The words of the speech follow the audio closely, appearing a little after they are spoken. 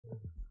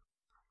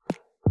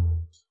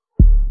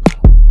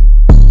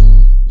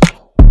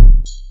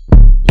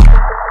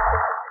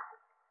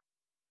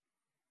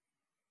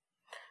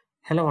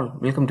Hello all,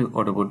 welcome to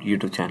AutoBot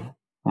YouTube channel.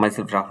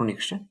 Myself Rahul.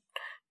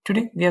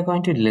 Today we are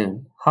going to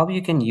learn how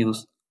you can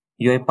use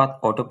UiPath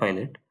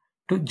Autopilot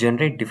to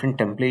generate different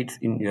templates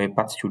in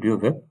UiPath Studio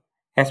Web,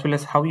 as well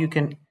as how you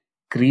can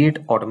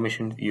create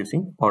automations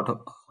using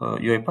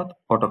UiPath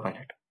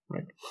Autopilot.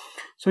 Right.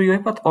 So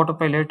UiPath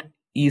Autopilot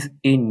is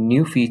a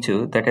new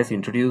feature that has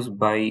introduced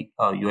by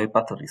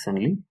UiPath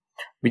recently,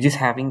 which is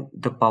having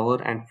the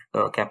power and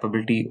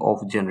capability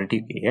of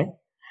generative AI.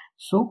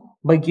 So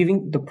by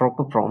giving the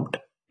proper prompt,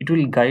 it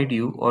will guide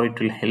you or it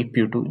will help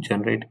you to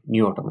generate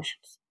new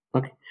automations.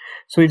 Okay.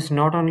 So it's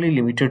not only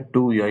limited to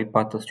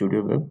UiPath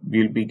Studio Web.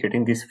 We'll be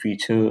getting this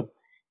feature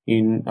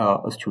in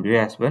Studio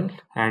as well,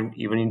 and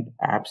even in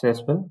apps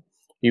as well.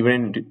 Even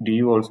in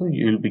DU also,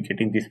 you will be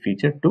getting this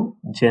feature to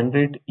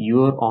generate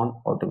your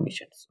own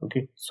automations.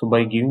 Okay. So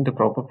by giving the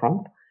proper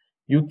prompt,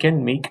 you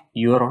can make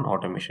your own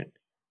automation.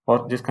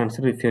 Or just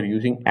consider if you're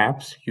using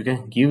apps, you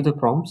can give the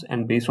prompts,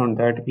 and based on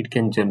that, it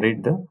can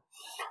generate the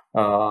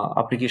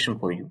application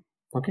for you.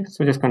 Okay,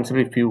 so just consider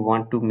if you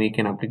want to make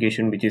an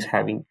application which is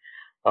having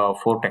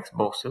 4 text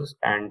boxes,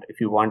 and if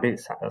you want a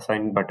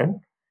sign button,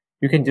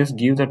 you can just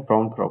give that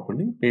prompt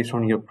properly. Based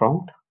on your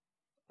prompt,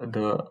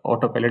 the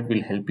autopilot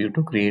will help you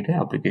to create an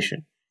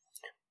application.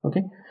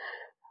 Okay,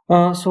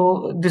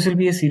 so this will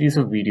be a series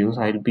of videos.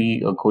 I'll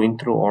be going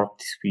through all of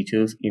these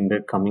features in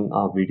the coming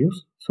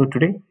videos. So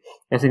today,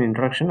 as an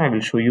introduction, I will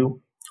show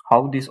you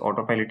how this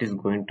autopilot is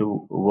going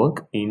to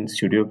work in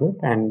Studio Web,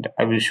 and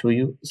I will show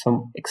you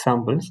some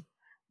examples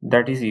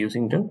that is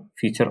using the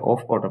feature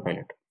of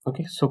autopilot.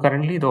 Okay, so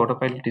currently the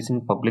autopilot is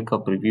in public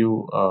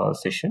preview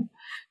session.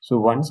 So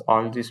once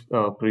all these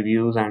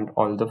previews and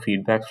all the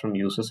feedbacks from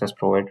users has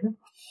provided,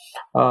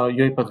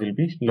 UiPath will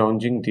be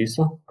launching this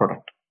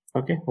product.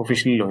 Okay,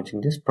 officially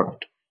launching this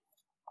product.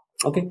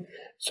 Okay,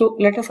 so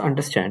let us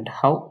understand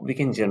how we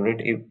can generate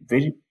a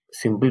very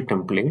simple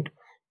template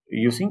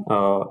using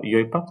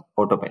UiPath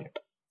Autopilot.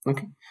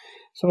 Okay,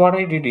 so what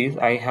I did is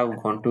I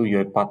have gone to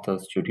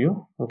UiPath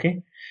Studio.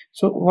 Okay,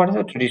 so what is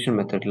the traditional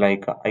method?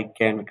 Like I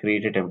can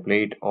create a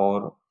template,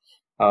 or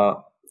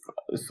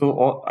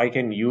I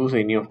can use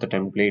any of the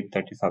template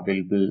that is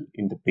available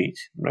in the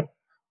page, right?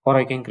 Or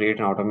I can create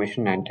an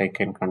automation and I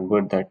can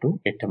convert that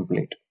to a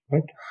template,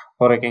 right?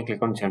 Or I can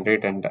click on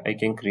generate and I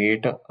can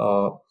create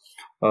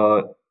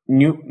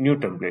new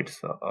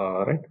templates,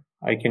 right?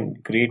 I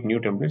can create new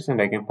templates and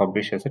I can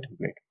publish as a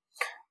template.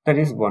 That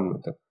is one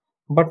method.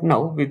 But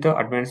now with the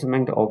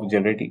advancement of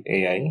generative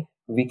AI,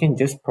 we can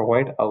just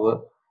provide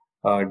our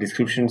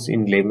descriptions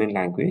in layman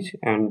language,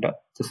 and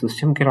the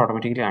system can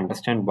automatically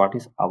understand what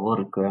is our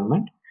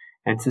requirement,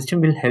 and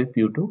system will help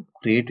you to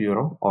create your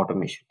own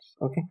automations.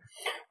 Okay,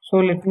 so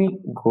let me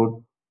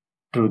go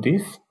through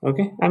this.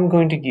 Okay, I'm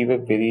going to give a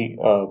very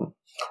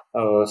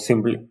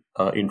simple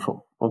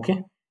info.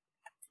 Okay,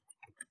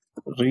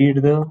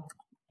 read the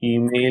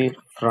email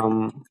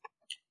from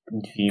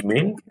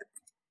Gmail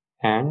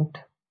and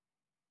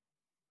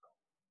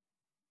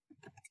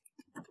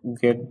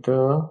get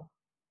the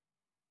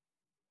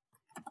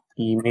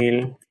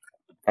email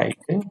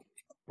title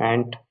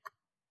and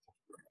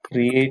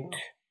create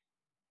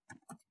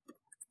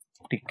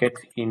ticket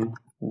in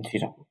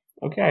Jira.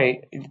 Okay,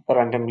 I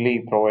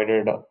randomly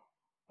provided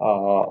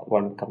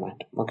one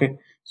command. Okay,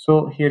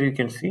 so here you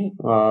can see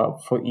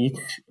for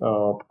each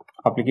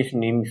application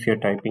name, if you're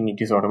typing,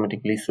 it is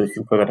automatically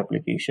searching for that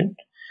application.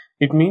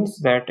 It means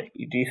that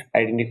it is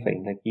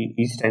identifying, like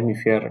each time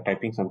if you are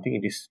typing something,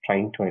 it is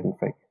trying to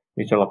identify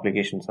which all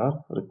applications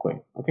are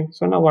required. Okay,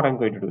 so now what I'm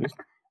going to do is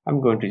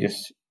I'm going to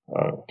just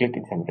click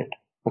generate.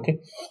 Okay,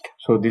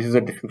 so this is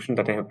the description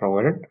that I have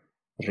provided.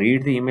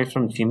 Read the email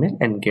from Gmail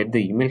and get the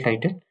email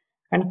title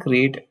and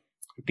create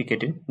a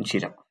ticket in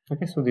Jira.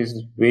 Okay, so this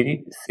is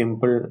very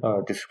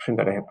simple description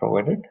that I have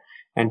provided,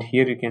 and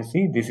here you can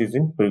see this is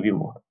in preview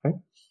mode, right?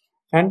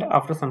 And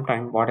after some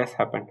time, what has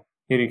happened?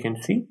 Here you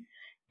can see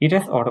it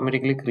has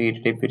automatically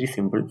created a very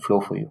simple flow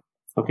for you.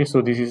 Okay,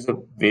 so this is a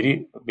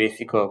very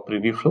basic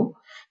preview flow.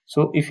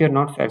 So if you're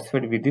not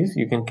satisfied with this,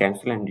 you can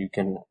cancel and you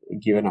can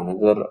give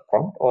another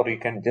prompt, or you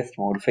can just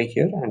modify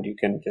here and you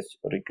can just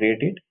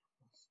recreate it.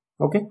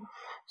 Okay,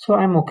 so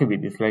I'm okay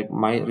with this. Like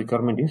my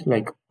requirement is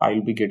like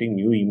I'll be getting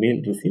new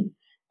email received,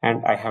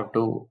 and I have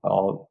to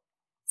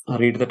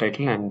read the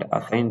title and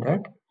assign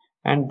that,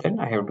 and then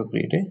I have to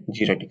create a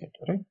Jira ticket,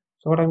 right?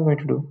 So what I'm going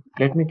to do,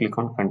 let me click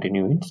on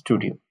continue in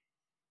Studio.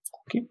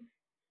 Okay,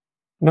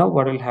 now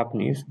what will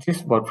happen is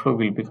this workflow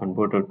will be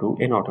converted to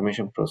an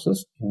automation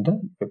process in the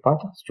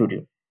UiPath Studio.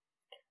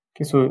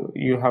 Okay, so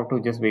you have to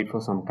just wait for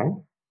some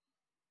time.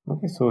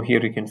 Okay, so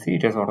here you can see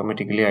it has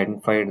automatically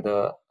identified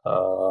the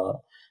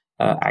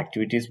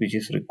activities which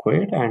is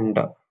required, and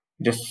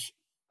just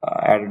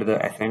added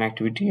the assign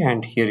activity,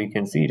 and here you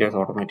can see it has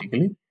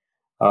automatically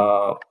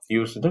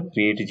used the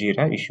create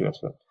Jira issue as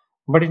well.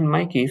 But in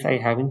my case, I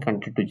haven't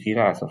connected to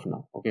Jira as of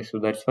now. Okay, so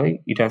that's why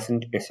it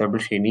hasn't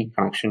established any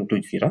connection to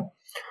Jira.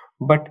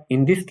 But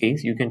in this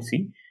case, you can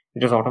see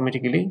it has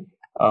automatically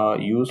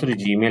used the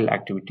Gmail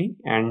activity,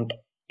 and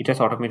it has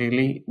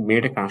automatically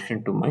made a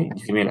connection to my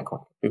Gmail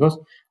account, because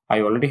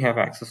I already have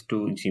access to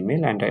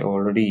Gmail and I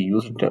already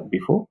used it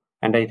before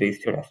and I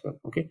registered as well.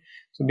 Okay,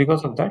 so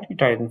because of that,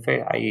 it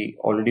identified I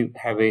already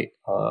have a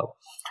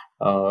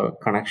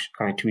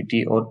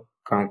connectivity or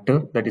connector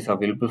that is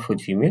available for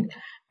Gmail,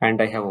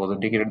 and I have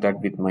authenticated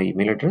that with my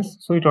email address.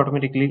 So it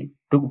automatically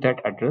took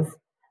that address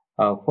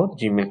for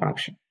Gmail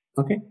connection.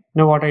 Okay,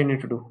 now what I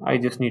need to do, I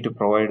just need to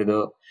provide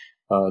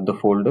the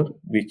folder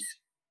which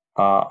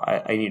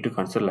I need to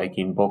consider, like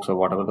inbox or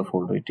whatever the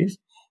folder it is.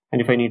 And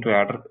if I need to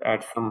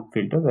add some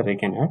filter that I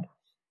can add,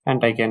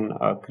 and I can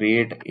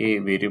create a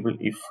variable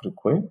if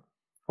required.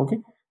 Okay,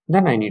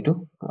 then I need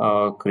to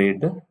create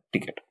the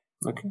ticket.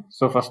 Okay,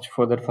 so first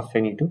I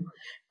need to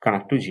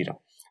connect to Jira.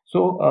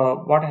 So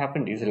what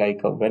happened is, like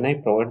when I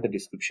provide the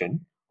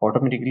description,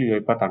 automatically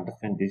UiPath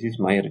understand this is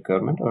my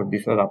requirement or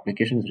these are the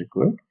applications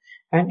required,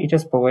 and it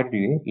has provided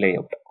you a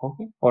layout,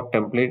 okay, or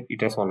template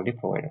it has already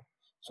provided.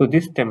 So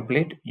this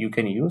template you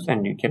can use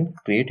and you can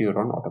create your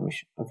own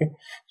automation. Okay,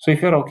 so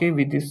if you're okay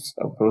with this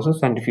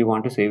process and if you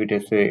want to save it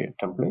as a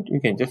template, you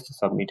can just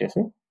submit as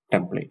a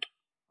template.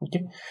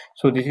 Okay,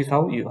 so this is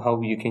how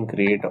you can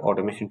create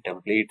automation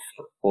templates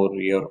for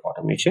your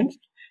automations.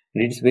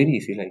 And it's very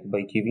easy, like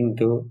by giving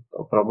the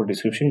proper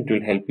description, it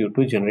will help you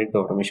to generate the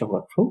automation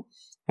workflow,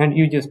 and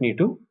you just need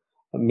to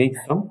make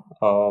some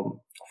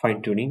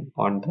fine tuning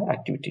on the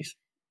activities.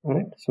 All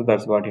right, so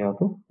that's what you have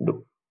to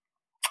do.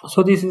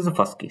 So this is the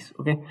first case.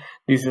 Okay,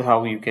 this is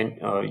how you can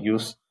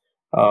use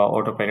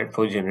Autopilot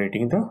for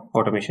generating the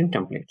automation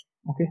template.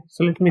 Okay,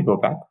 so let me go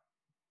back.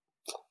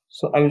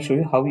 So I will show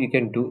you how you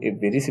can do a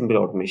very simple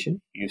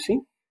automation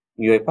using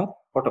UiPath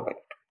Autopilot.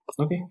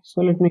 Okay,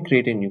 so let me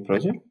create a new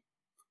project.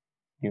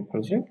 New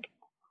project.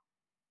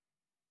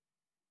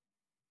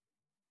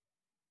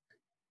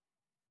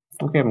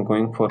 Okay, I'm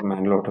going for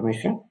manual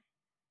automation.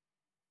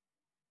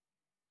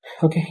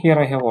 Okay, here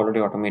I have already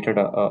automated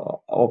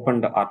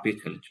opened the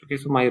RP challenge. Okay,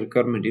 so my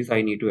requirement is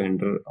I need to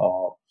enter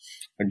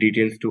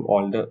details to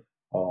all the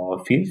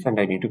fields and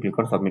I need to click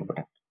on submit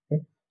button.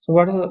 Okay, so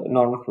what is the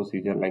normal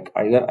procedure? Like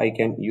either I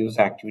can use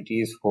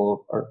activities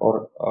for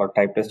or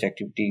type test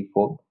activity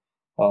for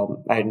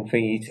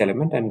identifying each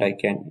element and I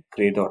can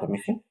create the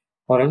automation,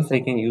 or else I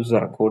can use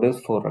the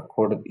recorders for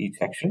record each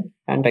action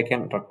and I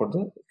can record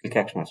the click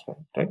action as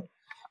well, right?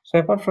 So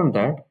apart from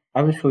that,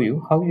 I will show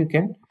you how you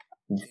can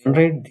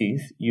generate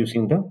these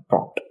using the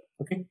prompt.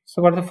 Okay,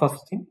 so what is the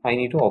first thing? I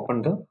need to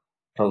open the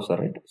browser,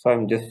 right? So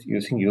I'm just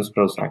using use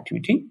browser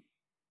activity.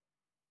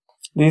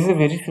 This is a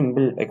very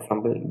simple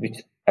example which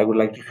I would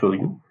like to show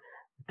you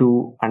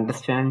to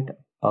understand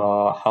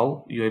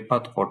how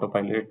UiPath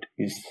Autopilot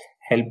is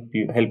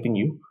helping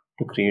you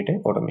to create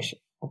an automation.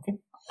 Okay,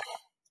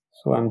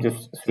 so I'm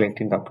just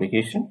selecting the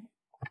application.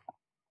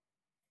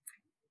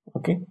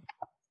 Okay,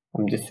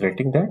 I'm just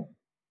selecting that.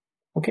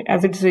 Okay,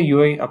 as it's a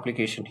UI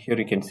application, here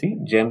you can see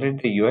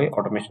generate the UI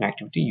automation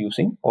activity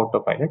using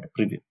Autopilot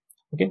preview.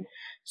 Okay,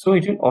 so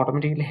it will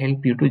automatically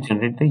help you to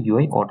generate the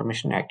UI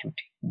automation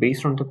activity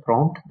based on the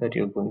prompt that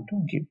you're going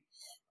to give.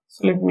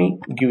 So let me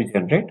give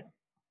generate.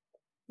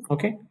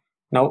 Okay,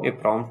 now a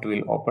prompt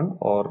will open,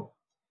 or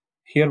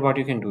here what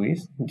you can do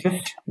is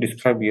just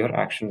describe your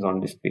actions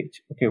on this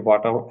page. Okay,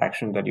 whatever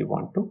action that you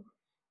want to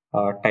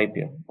type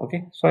here.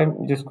 Okay, so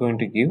I'm just going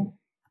to give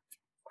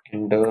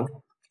enter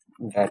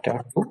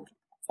data to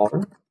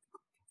all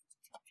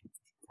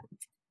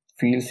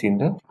fields in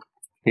the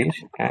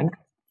page and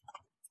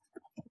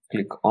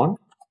click on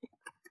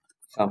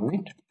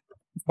submit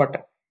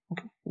button.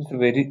 Okay, it's a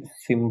very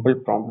simple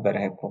prompt that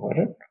I have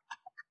provided.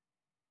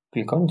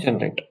 Click on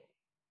generate.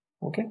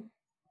 Okay,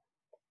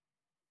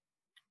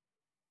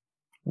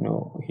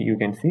 now you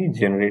can see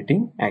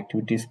generating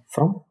activities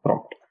from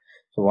prompt.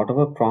 So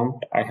whatever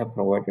prompt I have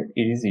provided,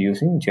 it is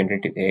using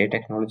generative AI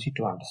technology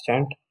to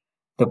understand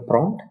the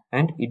prompt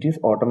and it is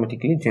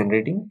automatically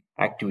generating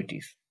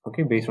activities,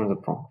 okay, based on the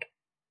prompt.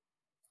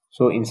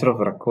 So instead of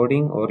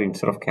recording or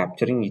instead of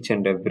capturing each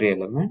and every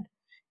element,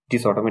 it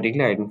is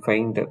automatically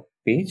identifying the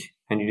page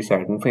and it is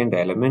identifying the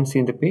elements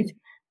in the page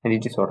and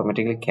it is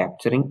automatically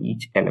capturing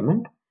each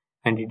element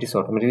and it is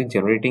automatically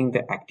generating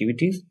the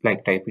activities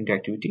like type into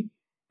activity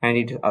and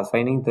it is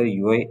assigning the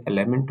UI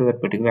element to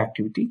that particular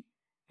activity,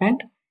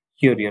 and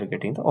here you are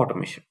getting the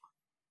automation.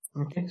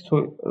 Okay,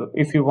 so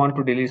if you want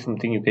to delete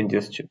something, you can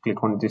just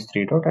click on this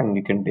three dot and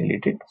you can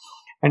delete it,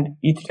 and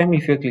each time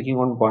if you are clicking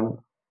on one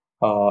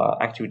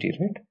activity,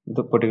 right,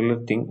 the particular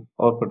thing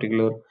or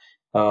particular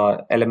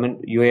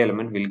element, UI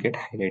element will get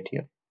highlighted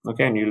here.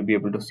 Okay, and you will be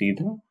able to see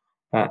the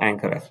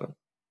anchor as well.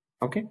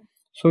 Okay,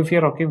 so if you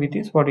are okay with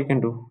this, what you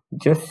can do,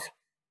 just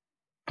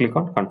click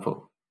on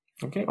confirm.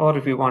 Okay, or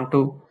if you want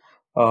to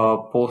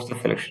post the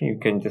selection, you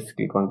can just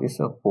click on this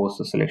post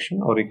the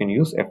selection, or you can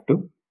use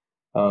F2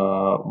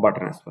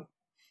 button as well.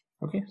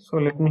 Okay, so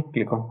let me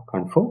click on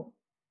confirm.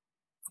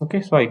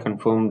 Okay, so I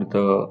confirmed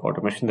the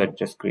automation that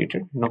just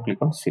created. Now click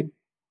on save.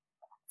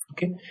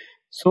 Okay,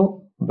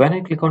 so when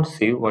I click on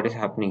save, what is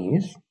happening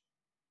is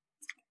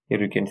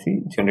here you can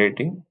see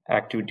generating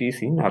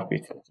activities in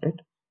RPA cells, right?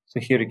 So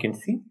here you can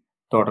see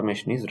the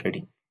automation is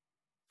ready.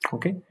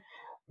 Okay,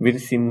 with a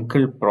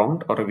simple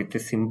prompt or with a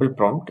simple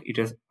prompt, it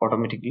has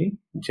automatically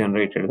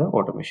generated the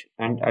automation,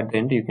 and at the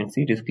end you can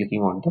see it is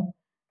clicking on the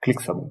click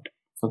submit.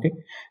 Okay,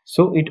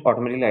 so it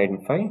automatically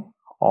identify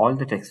all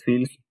the text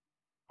fields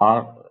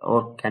are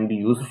or can be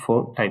used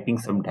for typing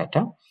some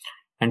data,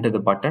 and the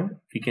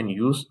button we can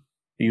use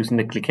using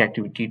the click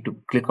activity to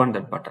click on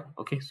that button.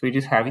 Okay, so it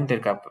is having the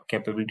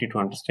capability to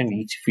understand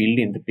each field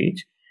in the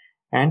page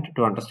and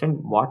to understand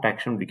what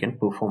action we can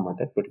perform on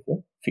that particular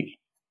field.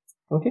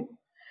 Okay,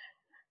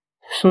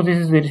 so this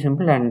is very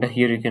simple, and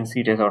here you can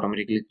see it has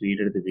automatically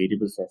created the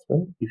variables as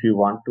well. If you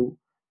want to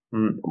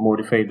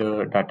modify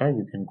the data,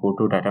 you can go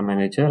to data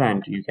manager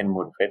and you can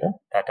modify the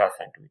data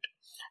assigned to it.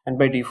 And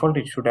by default,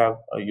 it should have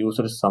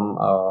used some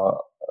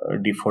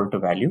default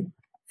value.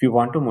 If you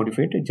want to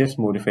modify it, just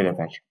modify the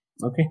value.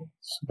 Okay,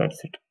 so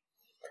that's it.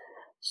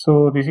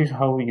 So this is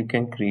how you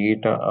can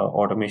create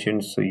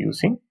automations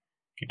using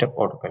GitHub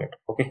Autopilot.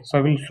 Okay, so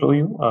I will show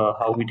you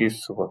how it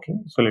is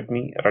working. So let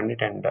me run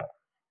it and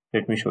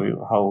let me show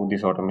you how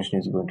this automation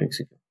is going to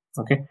execute.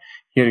 Okay,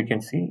 here you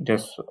can see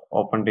just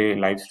opened a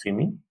live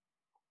streaming.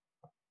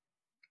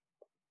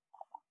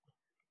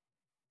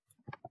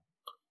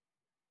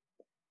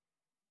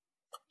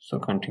 So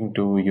continue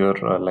to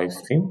your live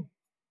stream.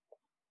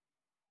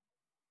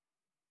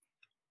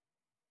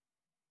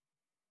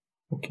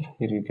 Okay,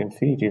 here you can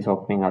see it is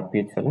opening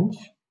RPA challenge.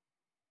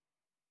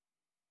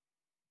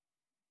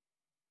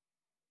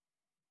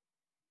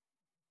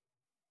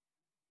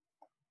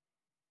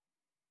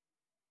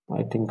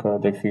 I think the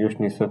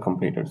execution is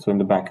completed. So in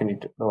the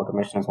backend, the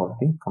automation is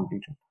already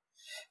completed.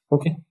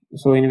 Okay,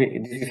 so anyway,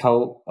 this is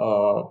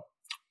how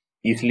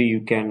easily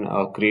you can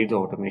create the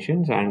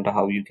automations and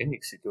how you can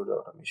execute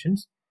the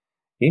automations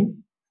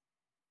in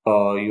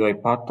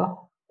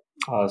UiPath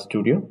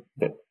Studio.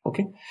 There.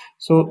 Okay,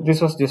 so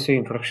this was just an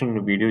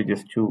introduction video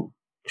just to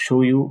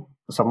show you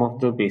some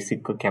of the basic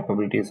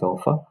capabilities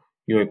of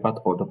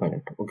UiPath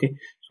Autopilot. Okay,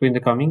 so in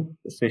the coming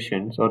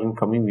sessions or in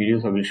coming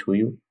videos, I will show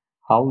you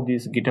how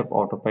this GitHub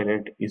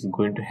Autopilot is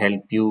going to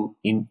help you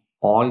in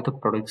all the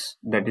products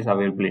that is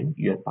available in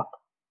UiPath.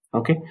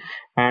 Okay,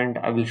 and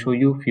I will show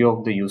you few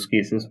of the use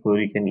cases where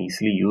you can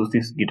easily use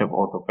this GitHub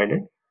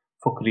Autopilot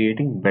for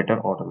creating better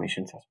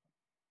automations as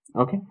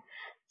well. Okay,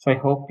 so I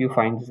hope you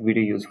find this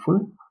video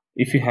useful.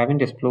 If you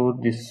haven't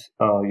explored this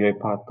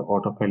UiPath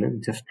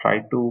Autopilot, just try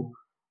to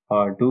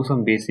do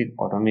some basic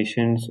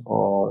automations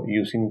or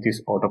using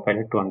this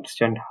autopilot to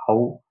understand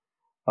how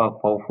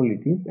powerful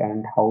it is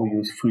and how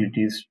useful it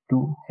is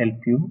to help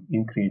you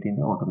in creating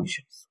the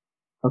automations.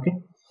 Okay,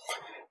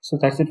 so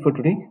that's it for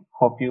today.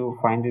 Hope you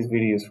find this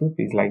video useful.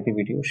 Please like the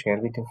video, share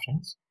with your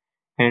friends,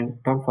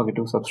 and don't forget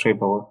to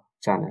subscribe our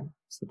channel.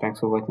 So thanks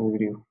for watching the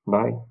video.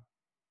 Bye.